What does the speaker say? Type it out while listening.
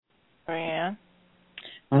Marianne.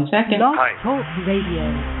 1 second. Hi. Talk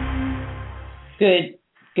Radio.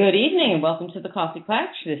 Good evening and welcome to the Coffee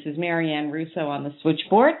Klatch. This is Marianne Russo on the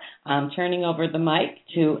switchboard. I'm turning over the mic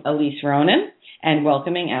to Elise Ronan and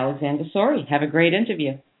welcoming Alexander Souri. Have a great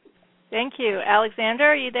interview. Thank you. Alexander,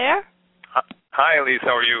 are you there? Hi, Elise.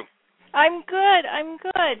 How are you? I'm good.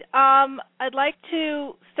 I'd like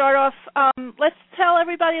to start off, let's tell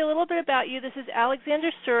everybody a little bit about you. This is Alexander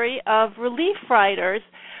Souri of Relief Riders,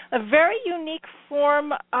 a very unique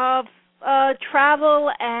form of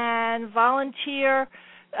travel and volunteer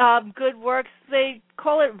good works. They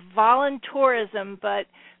call it voluntourism, but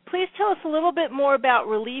please tell us a little bit more about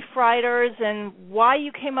Relief Riders and why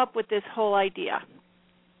you came up with this whole idea.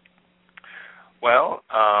 Well,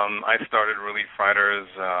 I started Relief Riders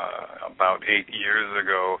about 8 years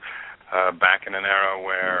ago, back in an era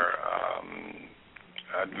where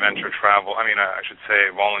adventure travel, I should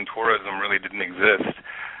say voluntourism really didn't exist.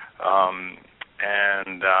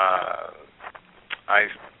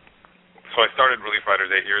 So I started Relief Riders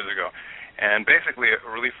 8 years ago. And basically,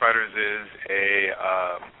 Relief Riders is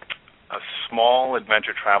a small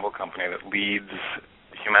adventure travel company that leads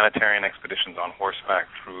humanitarian expeditions on horseback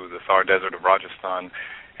through the Thar Desert of Rajasthan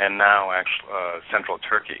and now central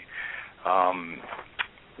Turkey.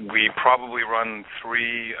 We probably run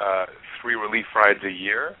three relief rides a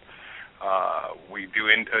year. We do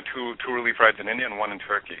two relief rides in India and one in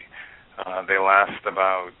Turkey. They last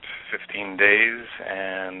about 15 days,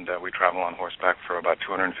 and we travel on horseback for about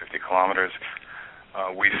 250 kilometers.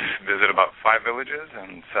 We visit about 5 villages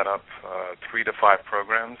and set up 3 to 5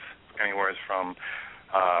 programs, anywhere from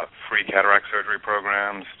free cataract surgery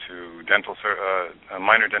programs to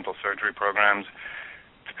minor dental surgery programs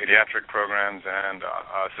to pediatric programs and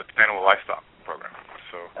a sustainable lifestyle program.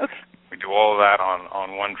 So we do all of that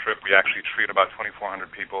on one trip. We actually treat about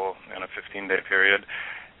 2,400 people in a 15-day period.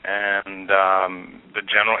 And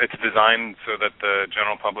it's designed so that the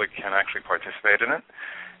general public can actually participate in it.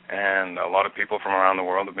 And a lot of people from around the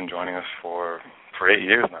world have been joining us for 8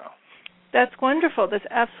 years now. That's wonderful. That's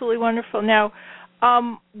absolutely wonderful. Now,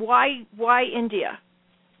 why India?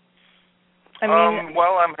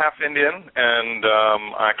 Well, I'm half Indian, and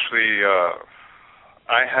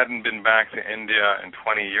I hadn't been back to India in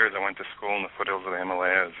 20 years. I went to school in the foothills of the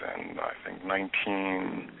Himalayas, and I think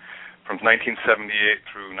from 1978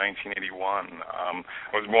 through 1981. I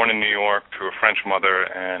was born in New York to a French mother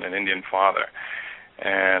and an Indian father.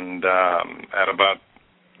 And at about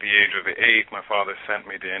the age of 8, my father sent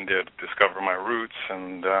me to India to discover my roots,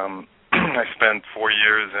 and I spent 4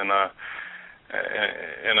 years in a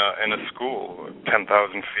school, 10,000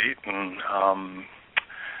 feet, and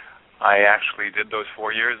I actually did those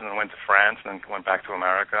 4 years and then went to France and then went back to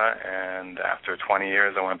America. And after 20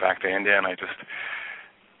 years, I went back to India, and I just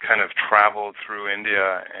kind of traveled through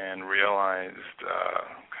India and realized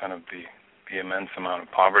kind of the immense amount of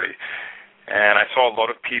poverty. And I saw a lot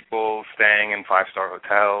of people staying in 5-star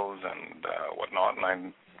hotels and whatnot, and I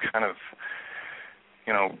kind of,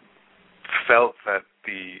 felt that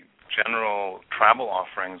the general travel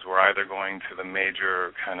offerings were either going to the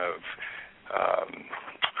major kind of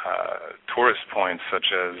tourist points such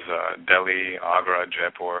as Delhi, Agra,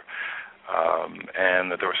 Jaipur, and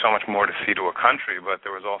that there was so much more to see to a country, but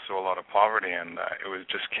there was also a lot of poverty, and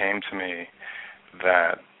just came to me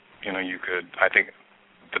that, I think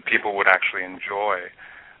the people would actually enjoy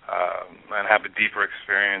and have a deeper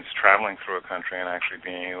experience traveling through a country and actually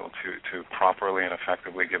being able to properly and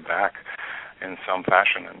effectively give back in some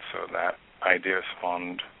fashion. And so that idea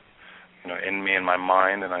spawned, in me, in my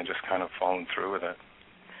mind, and I just kind of fallen through with it.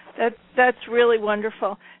 That's really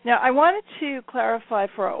wonderful. Now, I wanted to clarify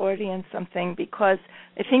for our audience something, because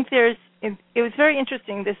I think it was very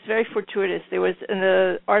interesting, this is very fortuitous. There was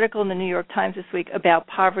an article in the New York Times this week about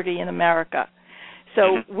poverty in America.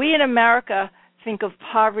 So we in America think of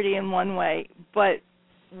poverty in one way, but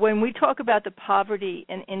when we talk about the poverty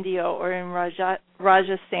in India or in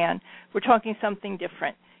Rajasthan, we're talking something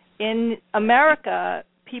different. In America,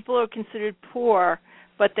 people are considered poor,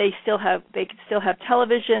 but they can still have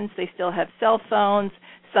televisions, they still have cell phones,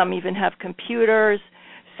 some even have computers.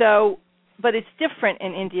 So, but it's different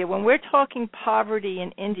in India. When we're talking poverty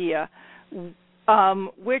in India,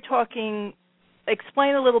 we're talking.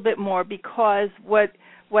 Explain a little bit more, because what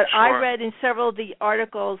Sure. I read in several of the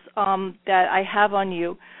articles that I have on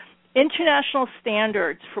you, international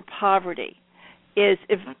standards for poverty is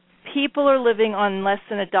if people are living on less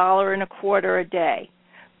than $1.25 a day.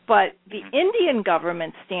 But the Indian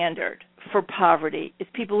government standard for poverty is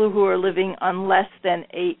people who are living on less than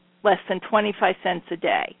 25 cents a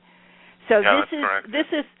day. So yeah, this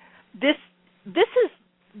is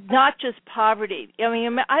not just poverty. I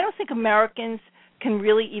mean, I don't think Americans can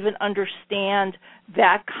really even understand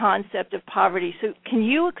that concept of poverty. So can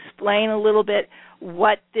you explain a little bit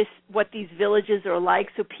what these villages are like,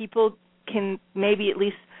 so people can maybe at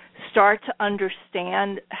least start to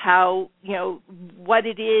understand how, what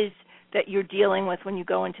it is that you're dealing with when you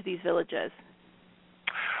go into these villages?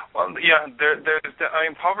 Well, yeah,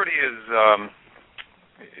 poverty is,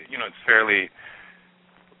 it's fairly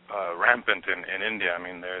rampant in India. I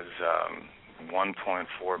mean, there's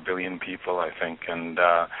 1.4 billion people, I think, and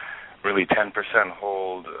really 10%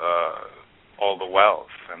 hold all the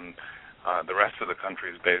wealth, and the rest of the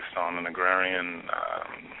country is based on an agrarian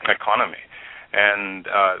economy. And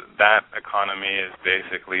that economy is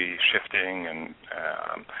basically shifting and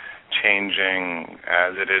changing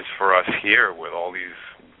as it is for us here with all these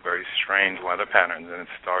very strange weather patterns. And it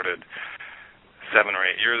started 7 or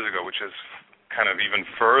 8 years ago, which is kind of even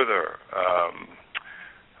further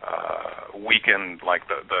weakened, like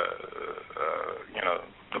the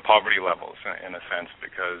poverty levels in a sense,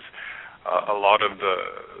 because a lot of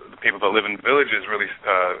the people that live in villages really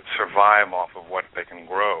survive off of what they can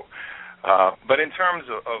grow. But in terms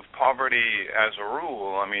of poverty as a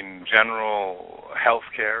rule, I mean, general health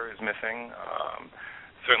care is missing.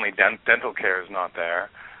 Certainly dental care is not there.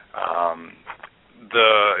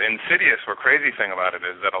 The insidious or crazy thing about it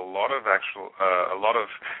is that a lot of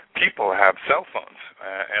people have cell phones,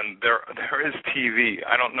 and there is TV.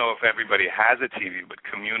 I don't know if everybody has a TV, but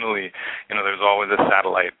communally, there's always a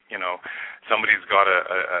satellite. Somebody's got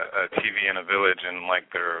a TV in a village, and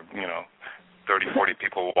like there are 30, 40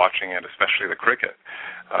 people watching it, especially the cricket.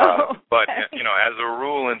 But as a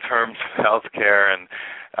rule, in terms of healthcare, and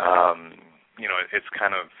it's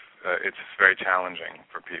kind of it's very challenging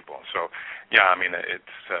for people. So, yeah, I mean,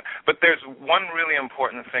 it's. But there's one really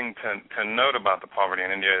important thing to note about the poverty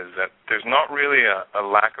in India is that there's not really a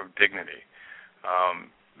lack of dignity.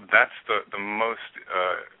 That's the most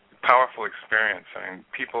powerful experience. I mean,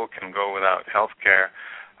 people can go without health care.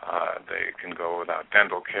 They can go without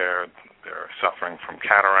dental care. They're suffering from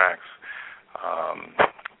cataracts,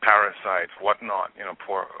 parasites, whatnot.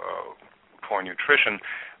 Poor nutrition.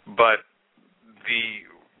 But the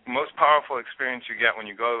most powerful experience you get when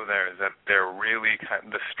you go there is that they're really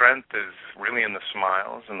the strength is really in the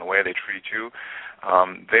smiles and the way they treat you.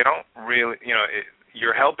 They don't really,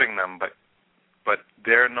 you're helping them, but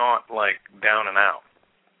they're not like down and out.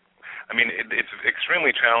 I mean, it's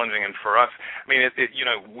extremely challenging, and for us, I mean,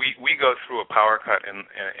 we go through a power cut in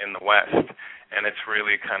the West, and it's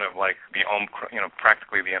really kind of like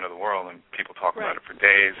practically the end of the world, and people talk about it for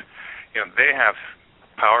days. They have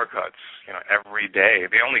power cuts, every day.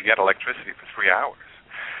 They only get electricity for 3 hours.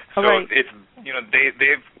 So it's,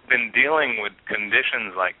 they've been dealing with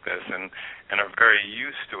conditions like this and are very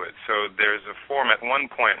used to it. So there's a form at one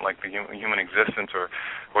point, like the human existence or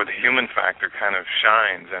the human factor kind of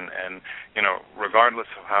shines, and regardless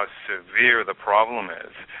of how severe the problem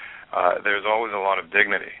is, there's always a lot of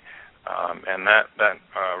dignity. And that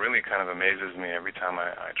really kind of amazes me every time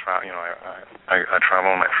I travel. I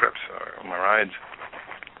travel on my trips or my rides.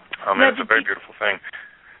 It's a very beautiful thing.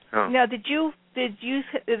 Now, is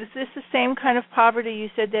this the same kind of poverty?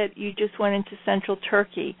 You said that you just went into central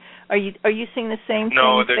Turkey. Are you seeing the same thing there?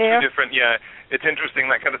 No, they're two different. Yeah, it's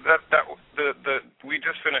interesting. That kind of we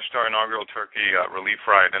just finished our inaugural Turkey relief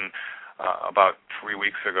ride, and about 3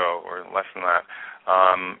 weeks ago or less than that.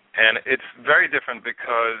 And it's very different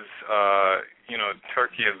because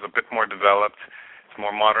Turkey is a bit more developed. It's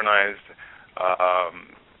more modernized.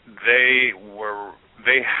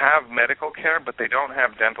 They have medical care, but they don't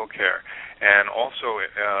have dental care. And also,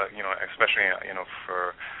 especially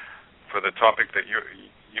for the topic that you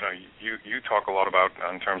talk a lot about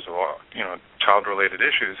in terms of child-related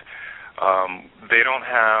issues, they don't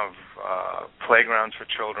have playgrounds for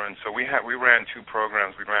children. So we ran 2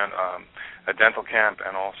 programs. We ran a dental camp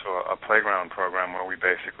and also a playground program where we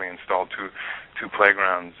basically installed two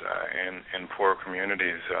playgrounds in poor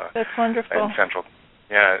communities. That's wonderful. In central,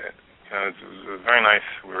 yeah. It was very nice.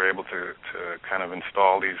 We were able to kind of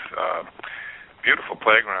install these beautiful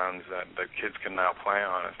playgrounds that kids can now play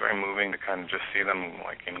on. It's very moving to kind of just see them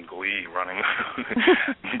like in glee running,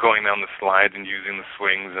 going down the slides and using the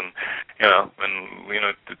swings, and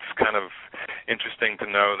it's kind of interesting to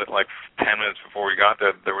know that like 10 minutes before we got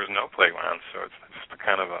there, there was no playground. So it's just a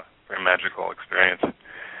kind of a very magical experience.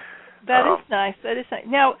 That is nice. That is nice.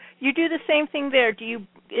 Now, you do the same thing there. You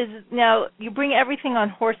bring everything on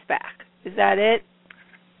horseback? Is that it?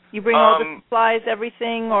 You bring all the supplies,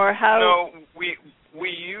 everything, or how? No, we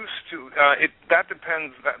used to. That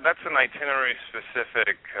depends. That's an itinerary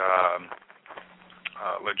specific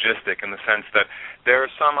logistic in the sense that there are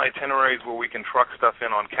some itineraries where we can truck stuff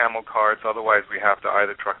in on camel carts. Otherwise, we have to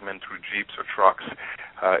either truck them in through jeeps or trucks.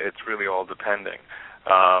 It's really all depending.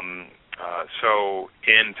 So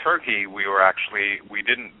in Turkey, we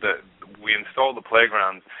installed the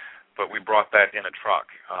playgrounds, but we brought that in a truck.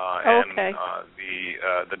 Okay. And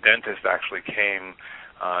the dentist actually came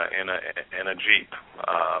in a jeep,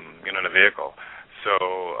 in a vehicle. So,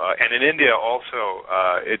 and in India also,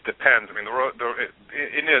 it depends. I mean,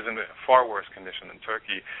 India is in a far worse condition than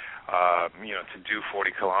Turkey. To do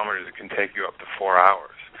 40 kilometers, it can take you up to 4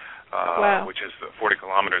 hours. Wow. Which is 40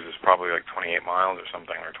 kilometers is probably like 28 miles or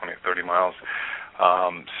something, or 30 miles.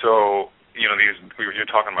 So, you're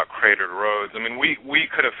talking about cratered roads. I mean, we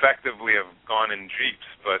could effectively have gone in jeeps,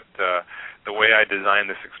 but the way I designed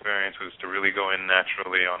this experience was to really go in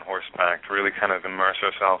naturally on horseback, to really kind of immerse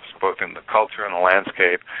ourselves both in the culture and the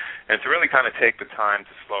landscape, and to really kind of take the time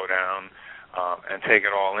to slow down and take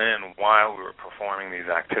it all in while we were performing these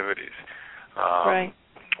activities, right,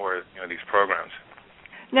 or these programs.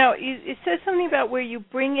 Now, it says something about where you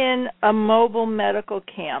bring in a mobile medical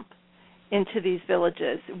camp into these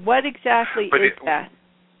villages. What exactly is that?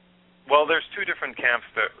 Well, there's two different camps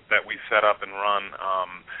that we set up and run.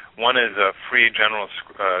 One is a free general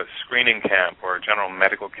screening camp, or a general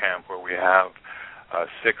medical camp, where we have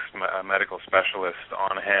 6 medical specialists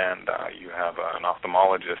on hand. You have an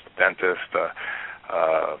ophthalmologist, dentist,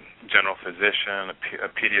 general physician, a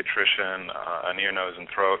pediatrician, an ear, nose, and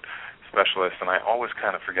throat specialist, and I always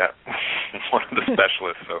kind of forget one of the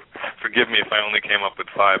specialists, so forgive me if I only came up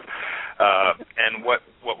with 5. And what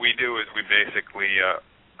we do is we basically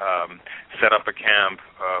set up a camp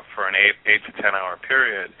for an 8 to 10 hour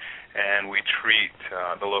period, and we treat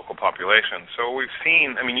the local population. So we've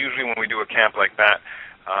seen, usually when we do a camp like that,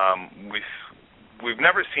 we've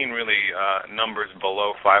never seen really numbers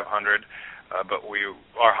below 500, but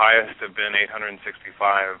our highest have been 865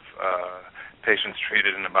 patients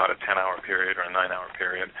treated in about a 10-hour period or a 9-hour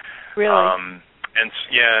period. Really?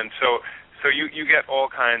 So you get all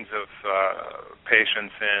kinds of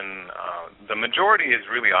patients in. The majority is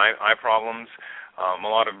really eye problems. A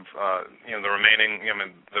lot of the remaining,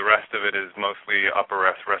 the rest of it is mostly upper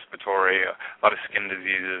respiratory, a lot of skin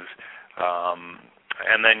diseases,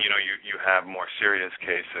 and then you have more serious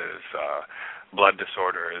cases, blood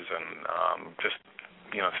disorders, and just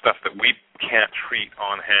stuff that we can't treat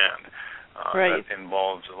on hand. Right. That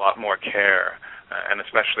involves a lot more care, and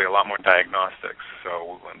especially a lot more diagnostics,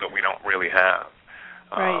 so that we don't really have.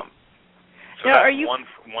 Right. So now, that's are you?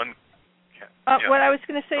 One. What I was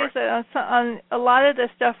going to say is that on a lot of the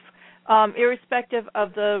stuff, irrespective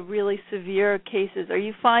of the really severe cases, are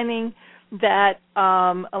you finding that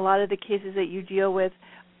a lot of the cases that you deal with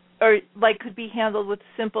could be handled with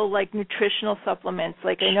simple nutritional supplements?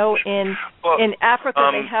 Like I know in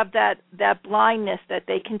Africa they have that blindness that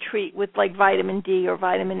they can treat with vitamin D or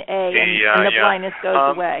vitamin A, and the blindness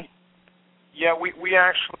goes away. Yeah, we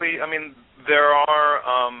actually, there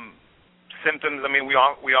are symptoms.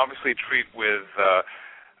 We obviously treat with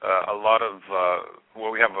a lot of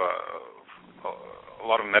we have a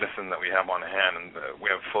lot of medicine that we have on hand, and we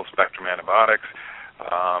have full spectrum antibiotics,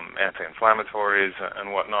 anti-inflammatories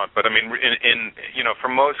and whatnot. But for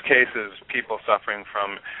most cases, people suffering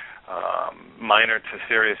from minor to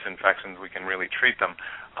serious infections, we can really treat them.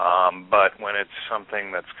 But when it's something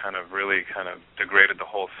that's really degraded the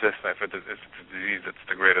whole system, if it's a disease that's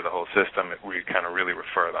degraded the whole system, we really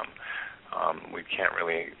refer them. We can't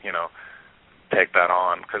really, take that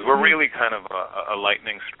on, because we're really a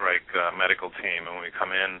lightning strike medical team, and when we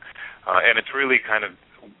come in, and it's really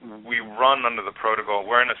we run under the protocol.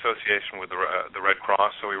 We're in association with the Red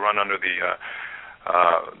Cross, so we run under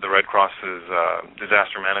the Red Cross's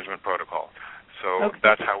disaster management protocol. So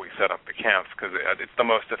That's how we set up the camps, because it's the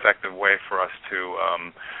most effective way for us to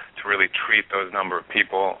really treat those number of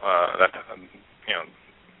people.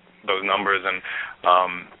 Those numbers, and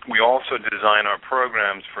we also design our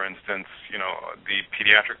programs. For instance, the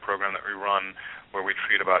pediatric program that we run, where we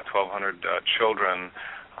treat about 1,200 children.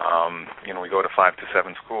 We go to 5 to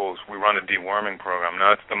 7 schools. We run a deworming program.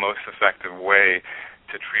 Now, it's the most effective way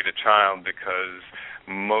to treat a child, because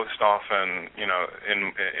most often,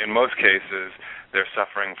 in most cases, they're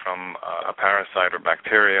suffering from a parasite or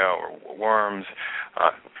bacteria or worms,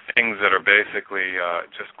 things that are basically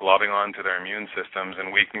just globbing onto their immune systems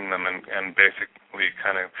and weakening them, and basically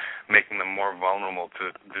making them more vulnerable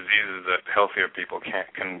to diseases that healthier people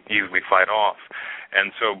can easily fight off.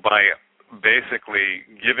 And so by basically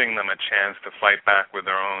giving them a chance to fight back with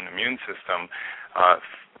their own immune system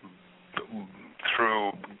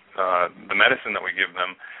through the medicine that we give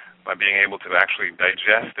them, by being able to actually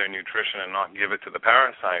digest their nutrition and not give it to the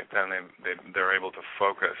parasite, then they're able to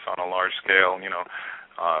focus on a large scale,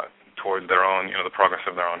 towards their own, the progress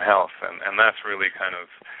of their own health, and that's really kind of,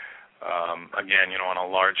 again, on a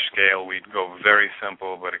large scale, we'd go very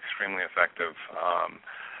simple but extremely effective,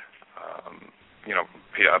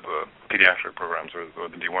 pediatric programs or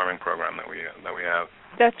the deworming program that we have.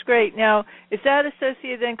 That's great. Now, is that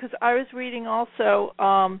associated then? Because I was reading also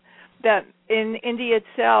that in India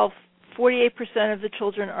itself, 48% of the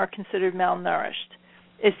children are considered malnourished.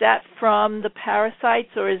 Is that from the parasites,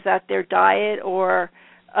 or is that their diet, or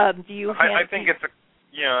do you? I think it's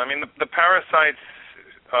the parasites.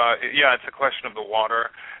 It's a question of the water.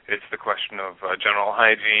 It's the question of general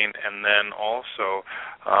hygiene, and then also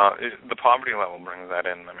the poverty level brings that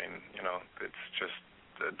in. It's just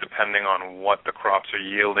depending on what the crops are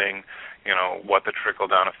yielding, what the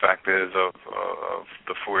trickle-down effect is of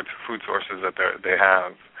the food sources that they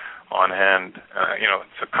have on hand.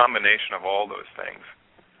 It's a combination of all those things.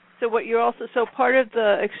 So what you're also part of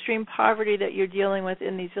the extreme poverty that you're dealing with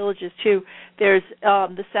in these villages too. There's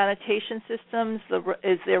the sanitation systems.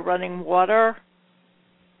 Is there running water?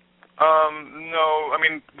 No,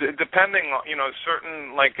 depending on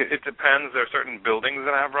certain it depends. There are certain buildings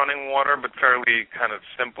that have running water, but fairly kind of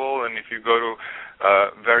simple. And if you go to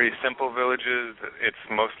very simple villages, it's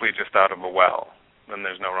mostly just out of a well. Then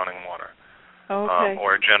there's no running water. Okay.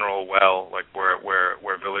 Or a general well, like where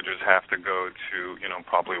villagers have to go to,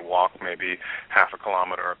 probably walk maybe half a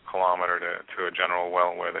kilometer to a general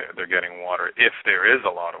well where they're getting water, if there is a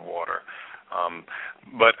lot of water.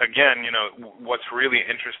 But again, what's really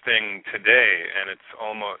interesting today, and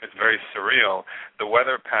it's very surreal. The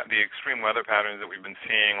extreme weather patterns that we've been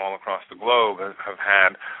seeing all across the globe have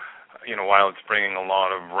had, while it's bringing a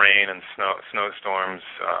lot of rain and snowstorms,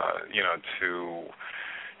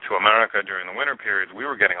 to America during the winter periods, we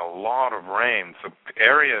were getting a lot of rain. So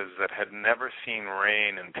areas that had never seen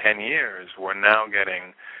rain in 10 years were now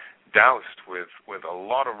getting doused with a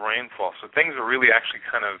lot of rainfall. So things are really actually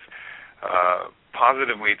kind of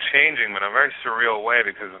positively changing in a very surreal way,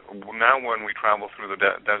 because now when we travel through the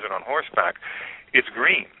desert on horseback, it's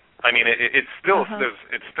green. It's still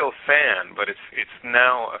it's still sand, but it's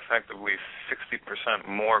now effectively 60%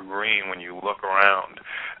 more green when you look around.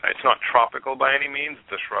 It's not tropical by any means;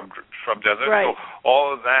 it's a shrub desert. Right. So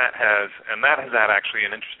all of that has had actually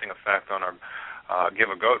an interesting effect on our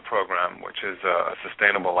Give a Goat program, which is a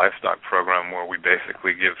sustainable livestock program where we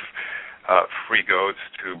basically give free goats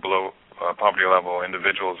to below poverty level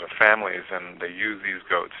individuals or families, and they use these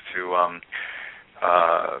goats to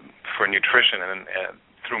for nutrition and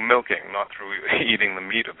through milking, not through eating the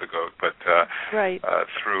meat of the goat, but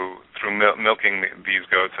through milking these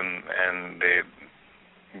goats, and they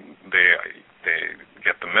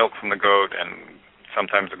get the milk from the goat, and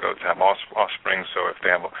sometimes the goats have offspring. So if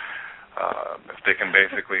they can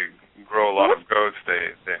basically grow a lot of goats,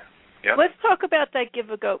 yeah. Let's talk about that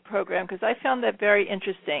Give a Goat program, because I found that very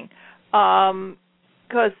interesting.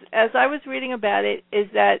 Because as I was reading about it, is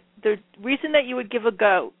that the reason that you would give a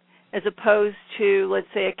goat as opposed to, let's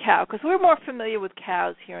say, a cow, because we're more familiar with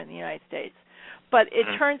cows here in the United States. But it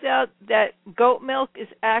turns out that goat milk is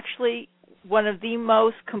actually one of the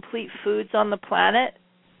most complete foods on the planet.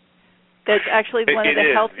 That's actually one of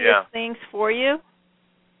the healthiest things for you.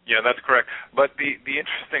 Yeah, that's correct. But the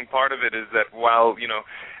interesting part of it is that while,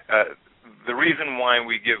 the reason why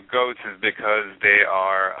we give goats is because they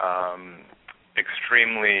are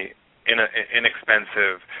extremely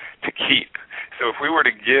inexpensive to keep. So if we were to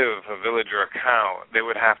give a villager a cow, they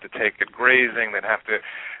would have to take it grazing. They'd have to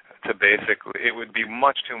basically, it would be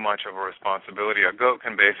much too much of a responsibility. A goat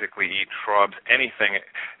can basically eat shrubs, anything.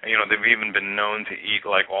 They've even been known to eat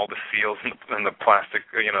like all the seals and the plastic,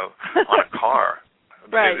 on a car.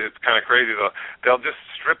 Right. It's kind of crazy though. They'll just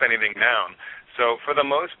strip anything down. So for the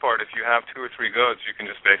most part, if you have 2 or 3 goats, you can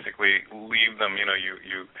just basically leave them.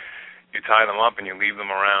 You tie them up and you leave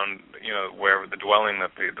them around, where the dwelling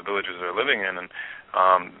that the villagers are living in, and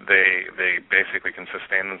they basically can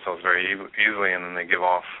sustain themselves very easily, and then they give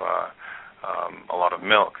off a lot of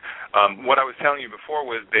milk. What I was telling you before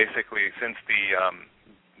was basically since the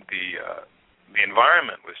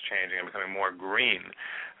environment was changing and becoming more green.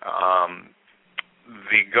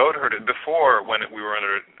 The goat herd before, when we were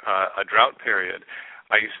under a drought period,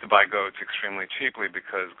 I used to buy goats extremely cheaply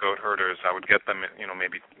because goat herders, I would get them,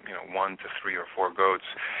 maybe 1 to 3 or 4 goats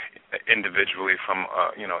individually from,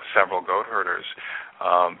 several goat herders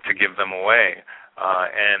to give them away.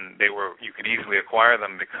 And you could easily acquire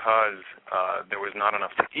them because there was not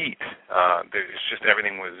enough to eat. It's just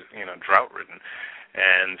everything was, drought-ridden.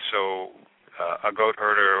 And so a goat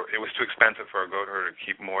herder, it was too expensive for a goat herder to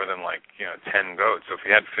keep more than 10 goats. So if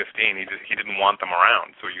he had 15, he didn't want them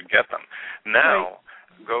around, so you'd get them. Now,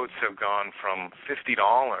 goats have gone from $50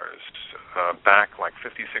 back, like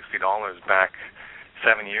 $50, $60 back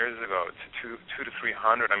 7 years ago to $200 to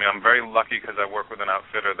 $300. I mean, I'm very lucky because I work with an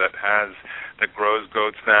outfitter that grows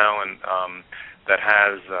goats now, and that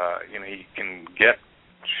has he can get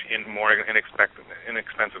in more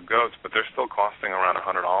inexpensive goats, but they're still costing around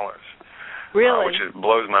 $100. Really? Which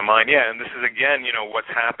blows my mind. Yeah, and this is again,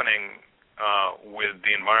 what's happening with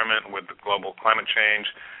the environment, with the global climate change,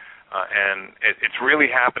 and it's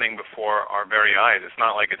really happening before our very eyes. It's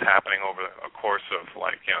not like it's happening over a course of 10,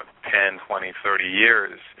 20, 30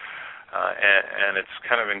 years, and it's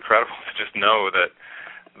kind of incredible to just know that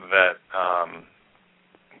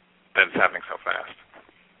it's happening so fast.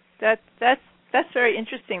 That's very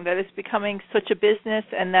interesting. That it's becoming such a business,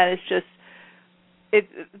 and that it's just.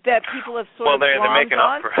 That people have sort of they're making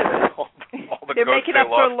up for all the they're making up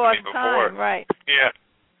for a lost time, right? Yeah,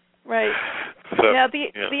 right. So, now the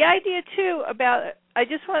idea too about I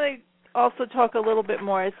just want to also talk a little bit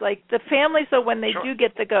more. It's like the families, though, when they do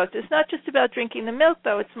get the goats, it's not just about drinking the milk,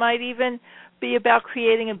 though. It might even be about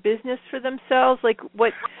creating a business for themselves, like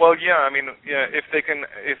what? Well, yeah, I mean, yeah, if they can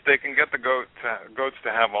get the goats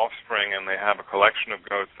to have offspring and they have a collection of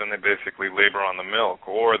goats, then they basically labor on the milk,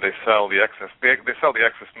 or they sell the excess. They sell the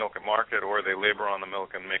excess milk at market, or they labor on the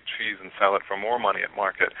milk and make cheese and sell it for more money at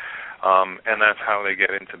market, and that's how they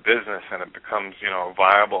get into business, and it becomes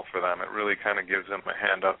viable for them. It really kind of gives them a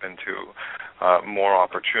hand up into more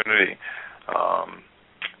opportunity,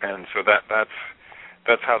 and so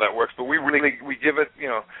that's how that works. But we give it,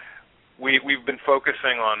 we've been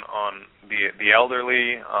focusing on the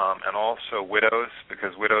elderly and also widows,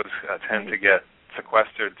 because widows tend to get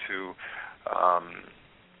sequestered to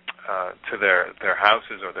their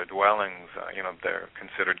houses or their dwellings. They're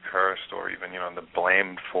considered cursed, or even they're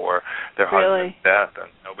blamed for their husband's death, and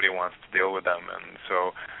nobody wants to deal with them. And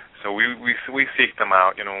so we seek them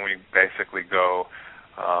out. When we basically go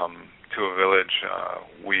to a village,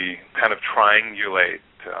 we kind of triangulate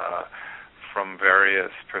from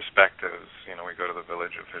various perspectives. We go to the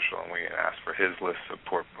village official and we ask for his list of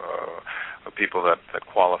people that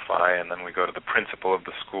qualify, and then we go to the principal of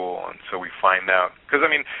the school, and so we find out. Because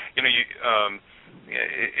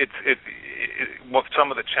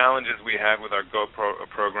some of the challenges we had with our Go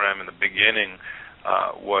program in the beginning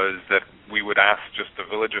was that we would ask just the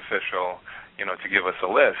village official to give us a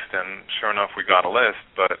list, and sure enough, we got a list.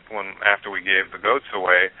 But after we gave the goats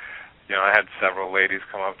away, I had several ladies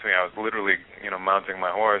come up to me. I was literally, mounting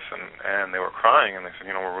my horse, and they were crying, and they said,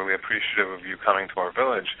 we're really appreciative of you coming to our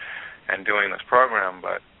village and doing this program,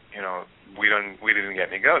 but we didn't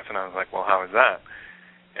get any goats. And I was like, well, how is that?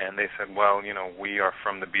 And they said, well, we are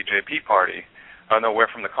from the BJP party. No,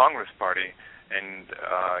 we're from the Congress party. And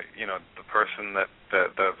the person that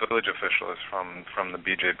the village official is from the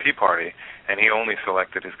BJP party, and he only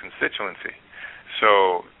selected his constituency.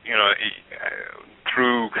 So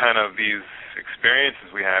through kind of these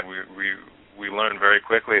experiences we had, we learned very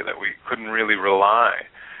quickly that we couldn't really rely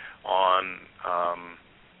on.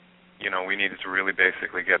 We needed to really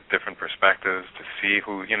basically get different perspectives to see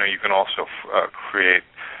who. You can also create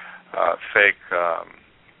fake.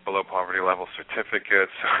 Below poverty level certificates.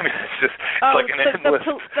 I mean, it's like an endless,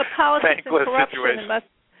 the politics and corruption situation.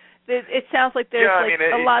 It sounds like there's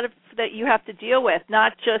a lot of that you have to deal with,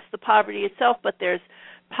 not just the poverty itself, but there's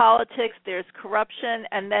politics, there's corruption,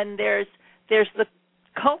 and then there's the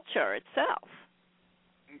culture itself.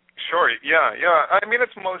 Sure. Yeah. I mean,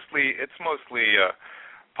 it's mostly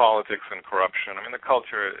politics and corruption. I mean, the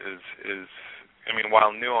culture is while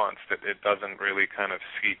nuanced, it doesn't really kind of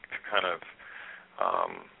seek to kind of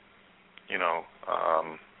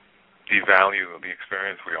devalue the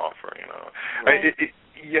experience we offer. Right.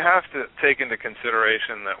 You have to take into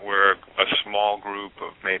consideration that we're a small group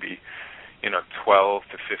of maybe 12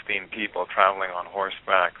 to 15 people traveling on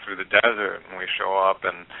horseback through the desert, and we show up,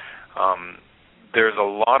 and there's a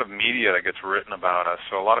lot of media that gets written about us.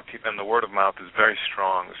 So a lot of people, and the word of mouth is very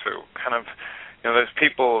strong. So kind of those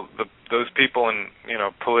people, and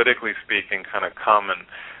politically speaking, kind of come and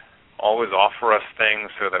always offer us things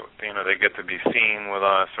so that they get to be seen with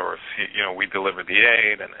us, or we deliver the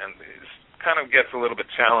aid, and it kind of gets a little bit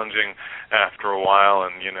challenging after a while,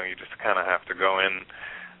 and you just kind of have to go in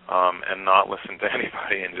and not listen to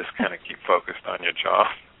anybody and just kind of keep focused on your job.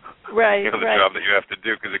 Right. The job that you have to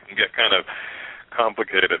do, because it can get kind of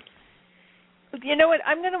complicated. You know what?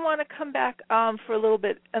 I'm going to want to come back for a little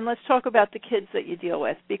bit, and let's talk about the kids that you deal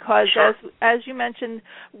with, because Sure. as you mentioned,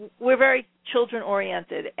 we're very children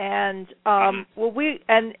oriented, and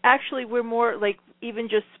we're more like even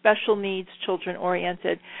just special needs children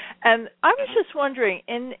oriented. And I was just wondering,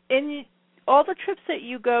 in all the trips that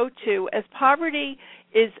you go to, as poverty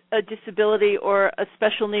is a disability or a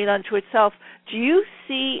special need unto itself, do you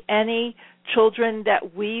see any children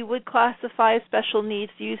that we would classify as special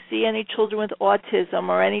needs? Do you see any children with autism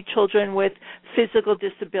or any children with physical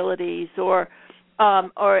disabilities or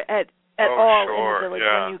at all sure. in the village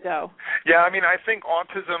when you go? Yeah, I mean, I think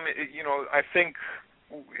autism, I think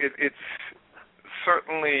it's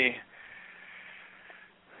certainly,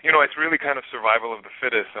 it's really kind of survival of the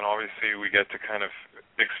fittest, and obviously we get to kind of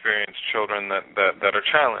experience children that are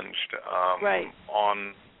challenged right.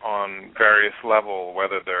 on various level,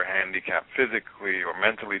 whether they're handicapped physically or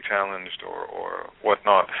mentally challenged or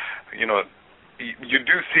whatnot. You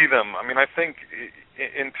do see them. I mean, I think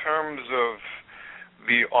in terms of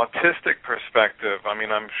the autistic perspective, I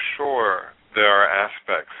mean, I'm sure there are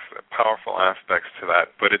powerful aspects to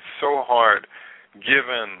that, but it's so hard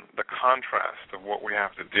given the contrast of what we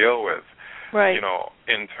have to deal with, right.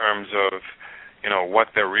 In terms of what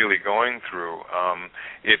they're really going through.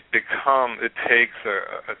 It takes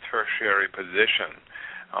a tertiary position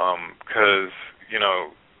because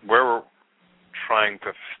we're trying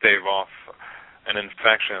to stave off an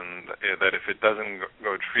infection that if it doesn't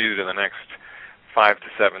go treated in the next 5 to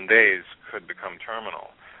 7 days could become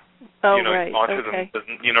terminal. Right. Autism okay.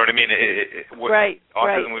 doesn't. You know what I mean? Right.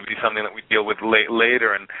 Autism would be something that we deal with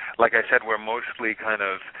later, and like I said, we're mostly kind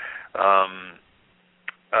of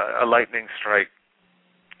a lightning strike,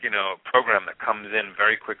 program that comes in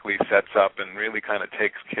very quickly, sets up, and really kind of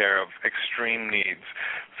takes care of extreme needs,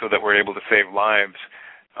 so that we're able to save lives.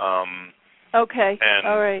 Okay. And,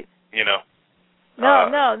 all right. No.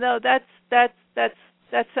 That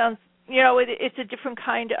sounds. It's a different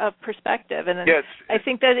kind of perspective, and yes, I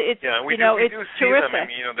think that it's we it's do see terrific. them. I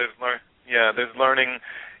mean, there's learning,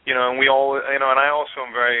 and we all, and I also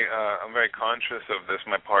am I'm very conscious of this.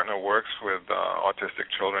 My partner works with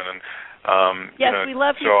autistic children, and yes, we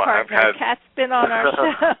love your partner. Kat's been on our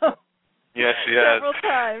show. Yes, she has. Several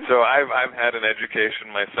times. So I've had an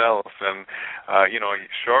education myself, and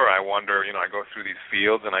sure, I wonder. I go through these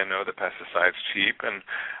fields, and I know that pesticides cheap, and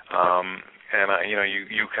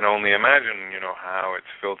you can only imagine, how it's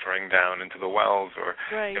filtering down into the wells, or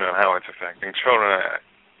right. How it's affecting children.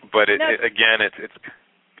 But it's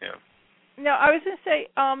No, I was going to say,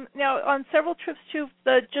 now on several trips too,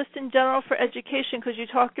 just in general for education, because you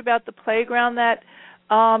talked about the playground that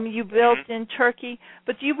you built in Turkey,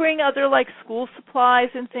 but do you bring other school supplies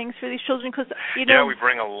and things for these children? Because yeah, we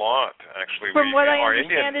bring a lot actually. From what I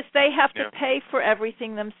understand, is they have to pay for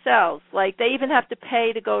everything themselves. Like they even have to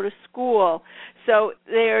pay to go to school. So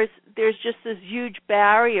there's just this huge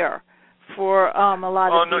barrier for a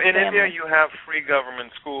lot of these in families. India you have free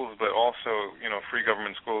government schools, but also free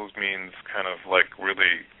government schools means kind of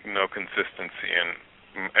really no consistency in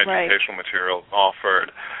educational material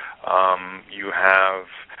offered. You have,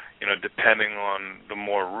 depending on the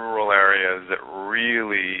more rural areas that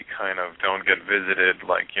really kind of don't get visited,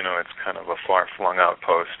 it's kind of a far-flung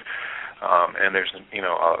outpost, and there's,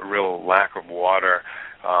 a real lack of water.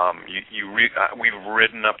 We've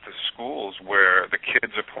ridden up to schools where the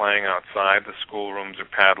kids are playing outside, the schoolrooms are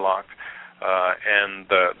padlocked, and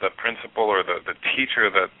the principal or the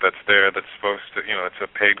teacher that's there that's supposed to, it's a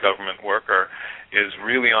paid government worker, is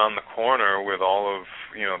really on the corner with all of,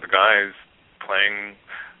 the guys playing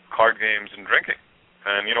card games and drinking.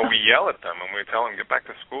 And, we yell at them and we tell them, get back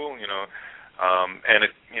to school, and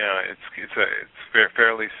it's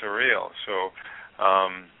fairly surreal. So,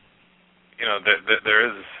 there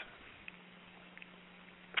is,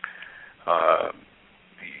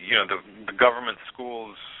 the government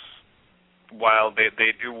schools, while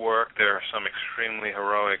they do work, there are some extremely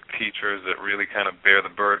heroic teachers that really kind of bear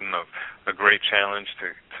the burden of a great challenge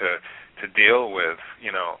to deal with,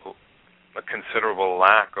 a considerable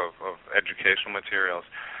lack of educational materials.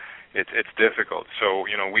 It's difficult. So,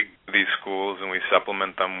 we go to these schools and we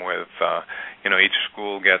supplement them with, each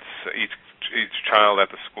child at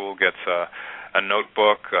the school gets a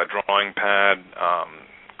notebook, a drawing pad,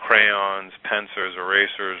 crayons, pencils,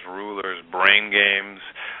 erasers, rulers, brain games,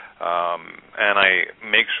 and I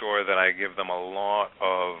make sure that I give them a lot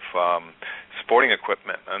of sporting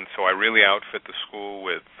equipment. And so I really outfit the school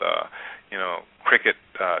with, cricket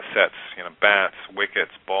sets, bats,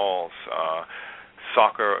 wickets, balls,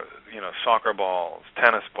 soccer balls,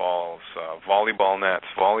 tennis balls, volleyball nets,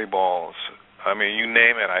 volleyballs, I mean, you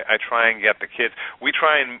name it. I try and get the kids. We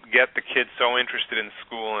try and get the kids so interested in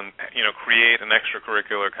school and, create an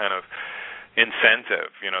extracurricular kind of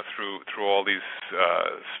incentive, through all these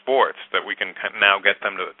sports that we can now get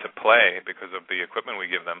them to play because of the equipment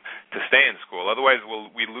we give them to stay in school. Otherwise,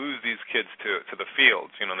 we lose these kids to the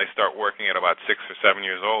fields. They start working at about 6 or 7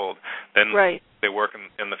 years old. Then they work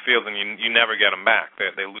in the fields, and you never get them back.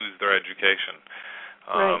 They lose their education.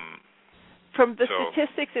 From the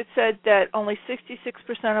statistics, it said that only 66%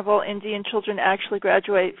 of all Indian children actually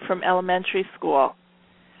graduate from elementary school,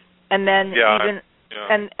 and then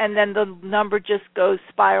and then the number just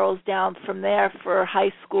spirals down from there for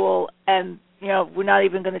high school, and we're not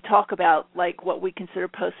even going to talk about like what we consider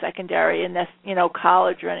post-secondary and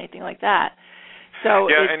college or anything like that. So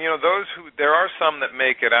and there are some that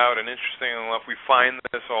make it out, and interestingly enough, we find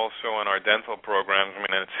this also in our dental programs. I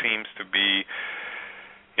mean, and it seems to be.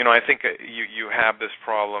 I think you have this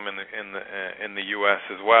problem in the U.S.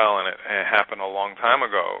 as well, and it happened a long time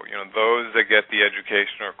ago. Those that get the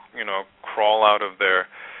education or crawl out of their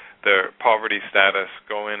poverty status,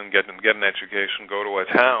 go in and get an education, go to a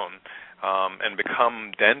town, and become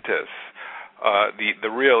dentists. The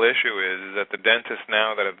real issue is that the dentists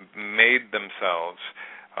now that have made themselves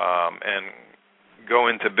and go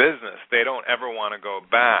into business, they don't ever want to go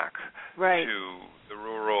back to the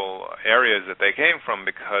rural areas that they came from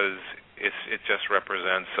because it just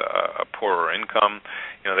represents a poorer income.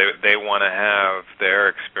 They want to have their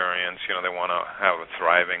experience. They want to have a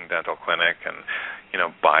thriving dental clinic and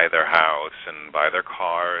buy their house and buy their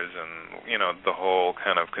cars and the whole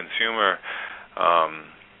kind of consumer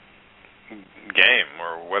game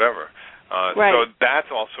or whatever. So that's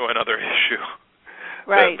also another issue.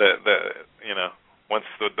 Once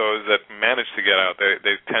those that manage to get out,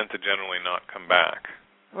 they tend to generally not come back.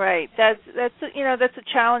 Right. That's a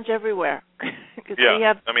challenge everywhere. Yeah. We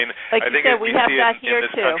have, I mean, like I think you said, we have that in here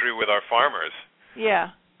this too. country with our farmers.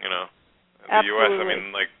 Yeah. In the Absolutely. U.S., I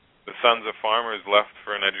mean, like the sons of farmers left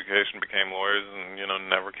for an education, became lawyers, and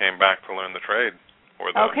never came back to learn the trade.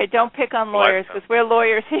 Okay, don't pick on lawyers because we're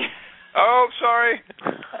lawyers here. Oh, sorry.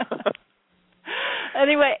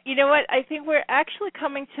 Anyway, you know what? I think we're actually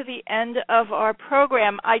coming to the end of our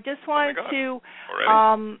program. I just wanted to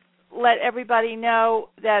let everybody know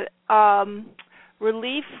that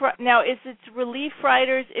Relief. Now, is it Relief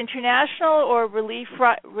Riders International or Relief?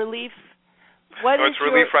 What it's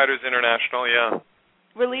Relief Riders International. Yeah.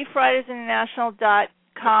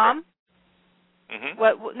 ReliefRidersInternational.com.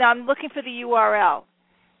 Mm-hmm. Now I'm looking for the URL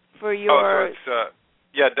for your. Oh, so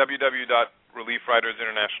it's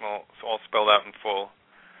www.reliefridersinternational, all spelled out in full.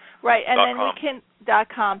 Right, and then we can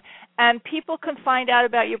 .com, and people can find out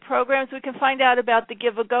about your programs. We can find out about the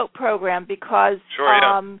Give a Goat program because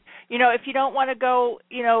if you don't want to go,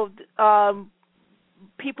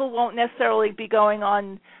 people won't necessarily be going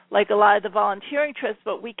on like a lot of the volunteering trips,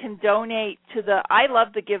 but we can donate to the. I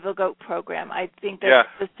love the Give a Goat program. I think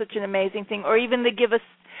that's such an amazing thing. Or even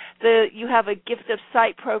you have a gift of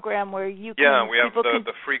sight program where you can. Yeah, we have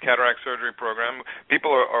the free cataract surgery program.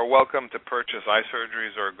 People are welcome to purchase eye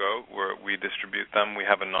surgeries or Goat, where we distribute them. We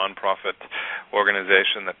have a nonprofit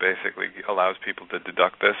organization that basically allows people to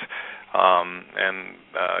deduct this,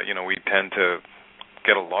 we tend to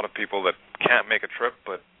get a lot of people that can't make a trip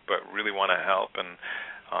but really want to help, and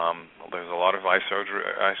there's a lot of eye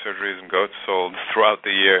surgeries and goats sold throughout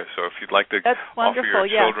the year. So if you'd like to offer your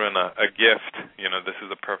children a gift, this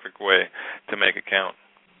is a perfect way to make it count.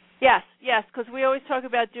 Yes, because we always talk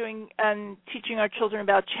about doing and teaching our children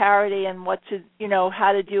about charity and what to,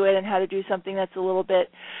 how to do it and how to do something that's a little bit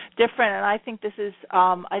different. And I think this is,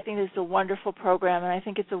 a wonderful program, and I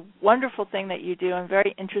think it's a wonderful thing that you do and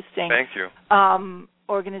very interesting. Thank you.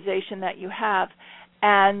 Organization that you have.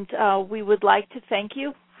 And we would like to thank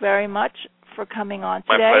you very much for coming on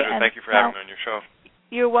today. My pleasure. Thank you for having me on your show.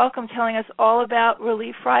 You're welcome, telling us all about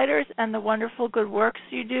Relief Riders and the wonderful good works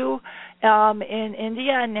you do in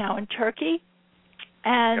India and now in Turkey.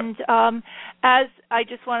 And as I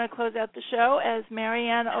just want to close out the show, as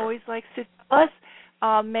Marianne always likes to tell us,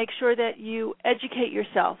 make sure that you educate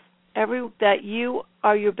yourself, that you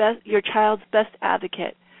are your child's best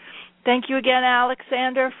advocate. Thank you again,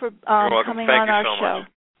 Alexander, for coming on our show. Much.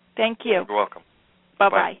 Thank you. You're welcome.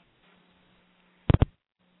 Bye-bye.